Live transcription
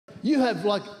You have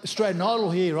like Australian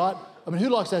Idol here, right? I mean, who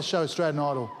likes that show, Australian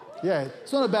Idol? Yeah,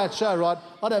 it's not a bad show, right?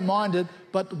 I don't mind it,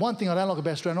 but one thing I don't like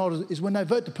about Australian Idol is when they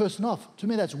vote the person off. To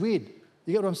me, that's weird.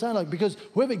 You get what I'm saying? Like, because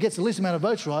whoever gets the least amount of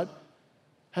votes, right,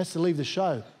 has to leave the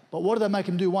show. But what do they make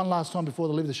them do one last time before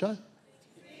they leave the show?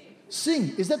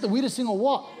 Sing. Is that the weirdest thing or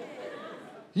what?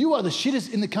 You are the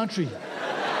shittest in the country.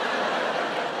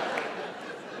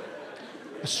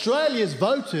 Australia's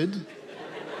voted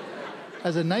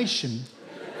as a nation.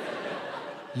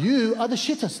 You are the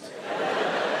shittest.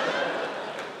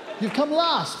 You've come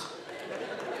last.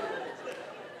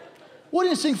 Why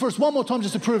don't you sing for us one more time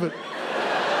just to prove it?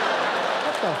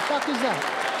 What the fuck is that?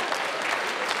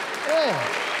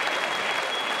 Yeah.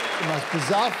 The most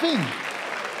bizarre thing.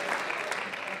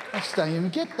 I just don't even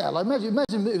get that. Like, imagine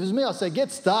if it was me, I'd say, get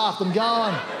staffed, I'm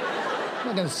going. I'm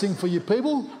not going to sing for you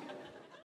people.